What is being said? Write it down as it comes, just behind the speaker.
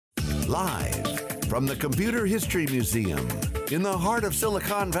Live from the Computer History Museum in the heart of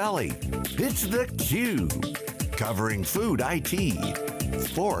Silicon Valley, it's theCUBE, covering food IT,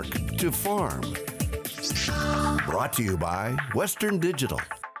 fork to farm. Brought to you by Western Digital.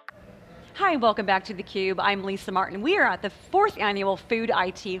 Hi, welcome back to theCUBE. I'm Lisa Martin. We are at the 4th annual Food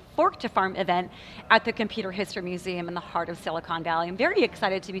IT Fork to Farm event at the Computer History Museum in the heart of Silicon Valley. I'm very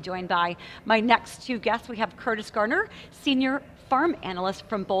excited to be joined by my next two guests. We have Curtis Garner, Senior Farm Analyst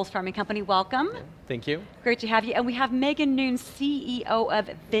from Bolles Farming Company. Welcome. Thank you. Great to have you. And we have Megan Nunes, CEO of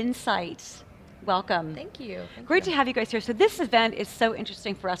Vinsight. Welcome. Thank you. Great to have you guys here. So this event is so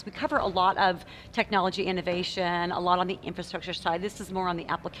interesting for us. We cover a lot of technology innovation, a lot on the infrastructure side. This is more on the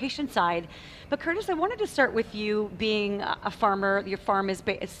application side. But Curtis, I wanted to start with you being a farmer. Your farm is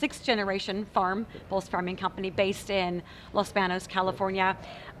a 6th generation farm, Bolles Farming Company, based in Los Banos, California.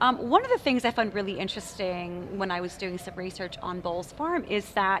 One of the things I found really interesting when I was doing some research on Bolles Farm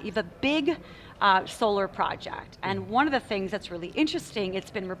is that you have a big solar project. And one of the things that's really interesting,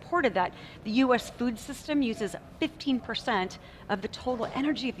 it's been reported that the US food system uses 15% of the total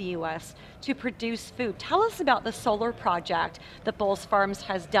energy of the US to produce food. Tell us about the solar project that Bolles Farms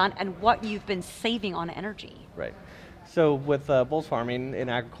has done and what you've been saving on energy. Right. So with Bolles Farming and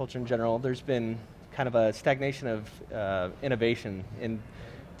agriculture in general, there's been kind of a stagnation of innovation.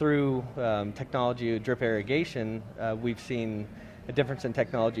 Through technology, drip irrigation, we've seen a difference in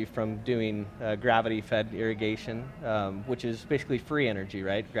technology from doing gravity-fed irrigation, which is basically free energy,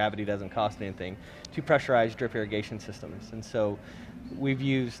 right? Gravity doesn't cost anything, to pressurized drip irrigation systems. And so we've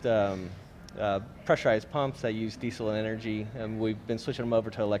used pressurized pumps that use diesel energy, and we've been switching them over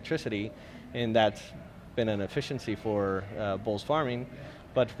to electricity, and that's been an efficiency for Bolles Farming,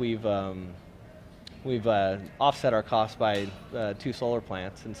 but we've offset our costs by 2 solar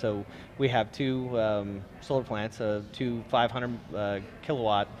plants, and so we have 2 solar plants, 2 500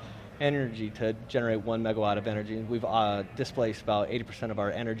 kilowatt energy to generate 1 megawatt of energy. We've displaced about 80% of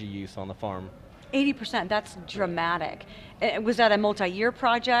our energy use on the farm. 80%, that's dramatic. Was that a multi-year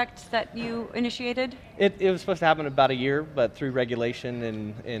project that you initiated? It was supposed to happen in about a year, but through regulation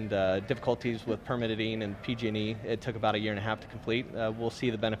and difficulties with permitting and PG&E, it took about a year and a half to complete. We'll see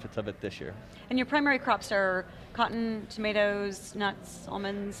the benefits of it this year. And your primary crops are cotton, tomatoes, nuts,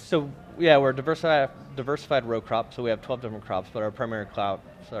 almonds? So yeah, we're a diversified row crop, so we have 12 different crops, but our primary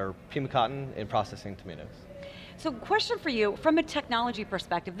crops are Pima cotton and processing tomatoes. So question for you, from a technology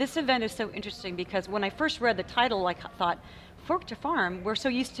perspective, this event is so interesting because when I first read the title, I thought, fork to farm, we're so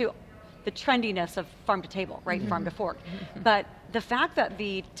used to the trendiness of farm to table, right, farm to fork. But the fact that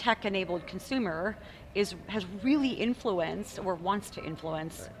the tech-enabled consumer has really influenced, or wants to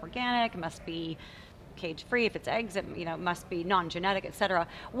influence, organic, must be cage-free, if it's eggs, it must be non-genetic, et cetera.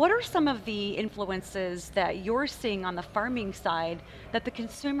 What are some of the influences that you're seeing on the farming side that the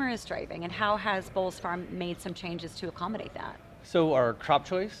consumer is driving, and how has Bolles Farm made some changes to accommodate that? So our crop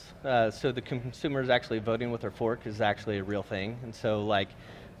choice, so the consumer is actually voting with their fork is actually a real thing, and so like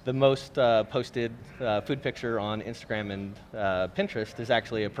the most posted food picture on Instagram and Pinterest is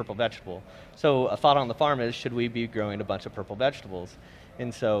actually a purple vegetable. So a thought on the farm is, should we be growing a bunch of purple vegetables?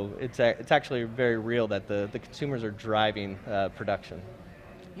 And so it's actually very real that the consumers are driving production.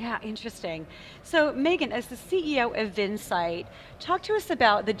 Yeah, interesting. So Megan, as the CEO of Vinsight, talk to us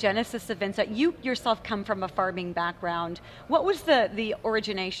about the genesis of Vinsight. You yourself come from a farming background. What was the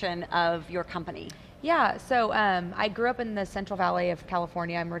origination of your company? Yeah, so I grew up in the Central Valley of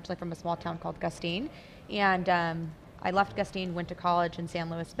California. I'm originally from a small town called Gustine, and I left Gustine, went to college in San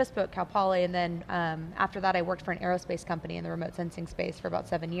Luis Obispo at Cal Poly, and then after that I worked for an aerospace company in the remote sensing space for about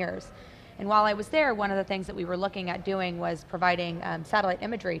 7 years. And while I was there, one of the things that we were looking at doing was providing satellite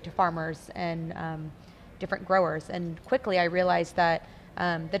imagery to farmers and different growers. And quickly I realized that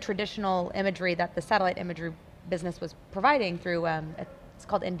the traditional imagery that the satellite imagery business was providing through, it's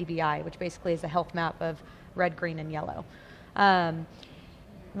called NDVI, which basically is a health map of red, green, and yellow.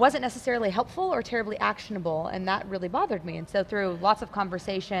 Wasn't necessarily helpful or terribly actionable, and that really bothered me. And so through lots of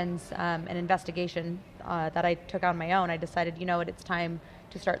conversations and investigation that I took on my own, I decided, you know what, it's time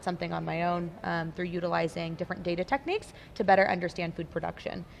to start something on my own through utilizing different data techniques to better understand food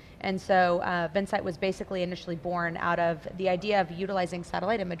production. And so Vinsight was basically initially born out of the idea of utilizing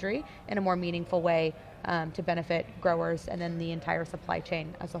satellite imagery in a more meaningful way to benefit growers and then the entire supply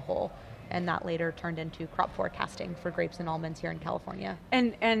chain as a whole. and that later turned into crop forecasting for grapes and almonds here in California.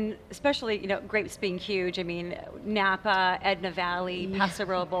 And especially, grapes being huge. I mean, Napa, Edna Valley, Paso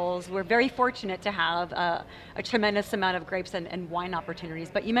Robles. We're very fortunate to have a tremendous amount of grapes and wine opportunities.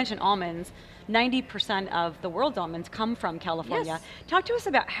 But you mentioned almonds. 90% of the world's almonds come from California. Yes. Talk to us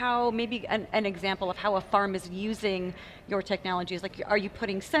about how, maybe an example of how a farm is using your technologies. Like, are you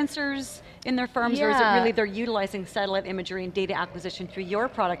putting sensors in their farms, or is it really they're utilizing satellite imagery and data acquisition through your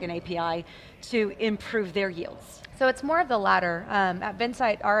product and API to improve their yields? So it's more of the latter. At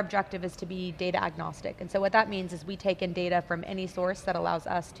Vinsight, our objective is to be data agnostic. And so what that means is we take in data from any source that allows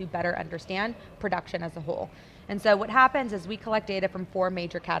us to better understand production as a whole. And so what happens is we collect data from 4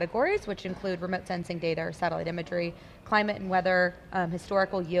 major categories, which include remote sensing data or satellite imagery, climate and weather,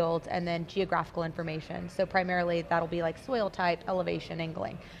 historical yields, and then geographical information. So primarily that'll be like soil type, elevation,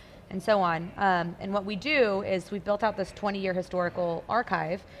 angling, and so on. And what we do is we've built out this 20-year historical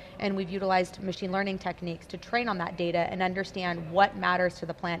archive, and we've utilized machine learning techniques to train on that data and understand what matters to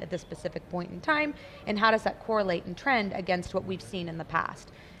the plant at this specific point in time, and how does that correlate and trend against what we've seen in the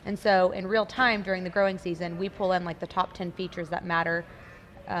past. And so in real time during the growing season, we pull in like the top 10 features that matter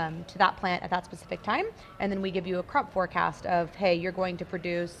to that plant at that specific time, and then we give you a crop forecast of, hey, you're going to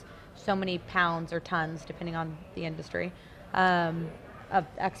produce so many pounds or tons, depending on the industry, of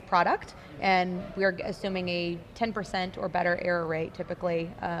X product, and we're assuming a 10% or better error rate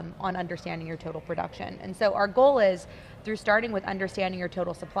typically on understanding your total production. And so our goal is, through starting with understanding your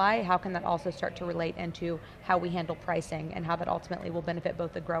total supply, how can that also start to relate into how we handle pricing and how that ultimately will benefit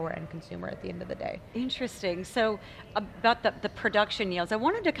both the grower and consumer at the end of the day. Interesting. So about the production yields, I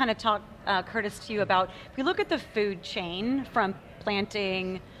wanted to kind of talk, Curtis, to you about, if we look at the food chain from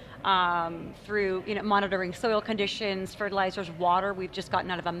planting through monitoring soil conditions, fertilizers, water. We've just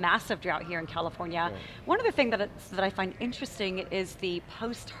gotten out of a massive drought here in California. Yeah. One of the things that I find interesting is the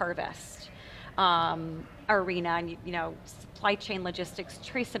post-harvest arena, and supply chain logistics,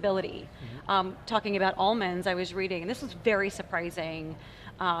 traceability. Talking about almonds, I was reading, and this was very surprising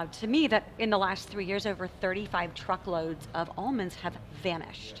to me, that in the last 3 years, over 35 truckloads of almonds have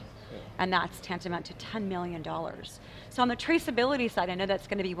vanished. And that's tantamount to $10 million. So on the traceability side, I know that's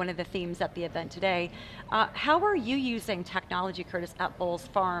going to be one of the themes at the event today. How are you using technology, Curtis, at Bolles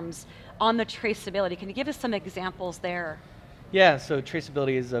Farms on the traceability? Can you give us some examples there? Yeah, so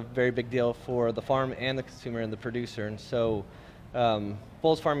traceability is a very big deal for the farm and the consumer and the producer. And so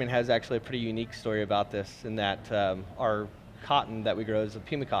Bolles Farming has actually a pretty unique story about this, in that our cotton that we grow is a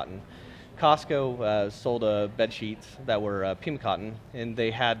Pima cotton. Costco sold bed sheets that were Pima cotton, and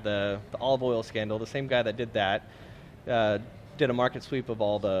they had the olive oil scandal. The same guy that did that did a market sweep of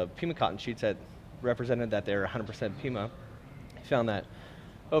all the Pima cotton sheets that represented that they're 100% Pima. He found that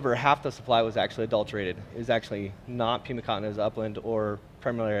over half the supply was actually adulterated. It was actually not Pima cotton, it was upland or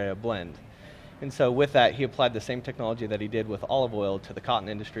primarily a blend. And so with that, he applied the same technology that he did with olive oil to the cotton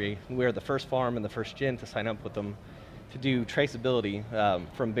industry. We were the first farm and the first gin to sign up with them to do traceability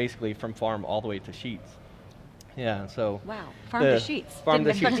from farm all the way to sheets. Yeah, so. Wow, farm to sheets. Farm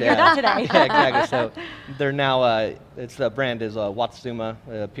to sheets, yeah. Today. Yeah, exactly. So they're now, the brand is Watsuma,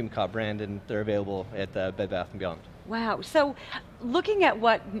 Pima cotton brand, and they're available at Bed Bath & Beyond. Wow, so looking at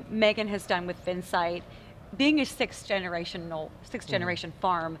what Megan has done with Vinsight, being a sixth generation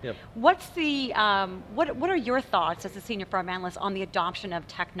farm, yep. What's the, what are your thoughts as a senior farm analyst on the adoption of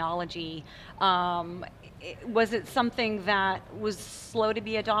technology? Was it something that was slow to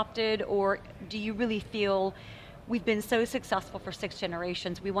be adopted, or do you really feel we've been so successful for 6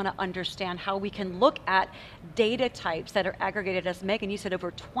 generations, we want to understand how we can look at data types that are aggregated, as Megan, you said,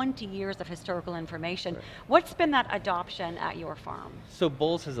 over 20 years of historical information. Right. What's been that adoption at your farm? So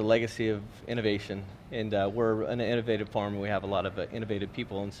Bolles has a legacy of innovation, and we're an innovative farm, and we have a lot of innovative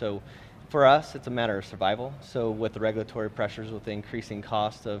people, and so for us, it's a matter of survival. So with the regulatory pressures, with the increasing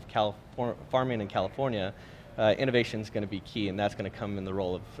cost of farming in California, innovation is going to be key, and that's going to come in the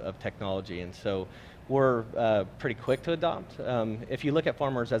role of technology. And so we're pretty quick to adopt. If you look at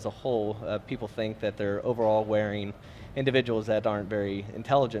farmers as a whole, people think that they're overall wearing individuals that aren't very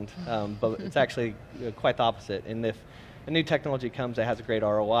intelligent, but it's actually quite the opposite. And if a new technology comes that has a great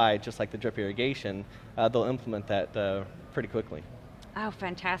ROI, just like the drip irrigation, they'll implement that pretty quickly. Oh,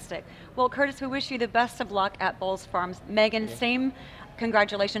 fantastic. Well, Curtis, we wish you the best of luck at Bolles Farms. Megan, same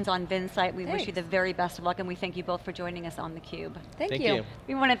congratulations on Vinsight. We wish you the very best of luck, and we thank you both for joining us on theCUBE. Thank you.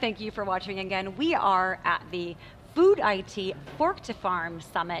 We want to thank you for watching again. We are at the Food IT Fork to Farm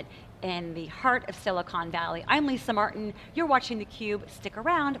Summit in the heart of Silicon Valley. I'm Lisa Martin. You're watching theCUBE. Stick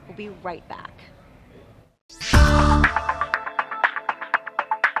around. We'll be right back.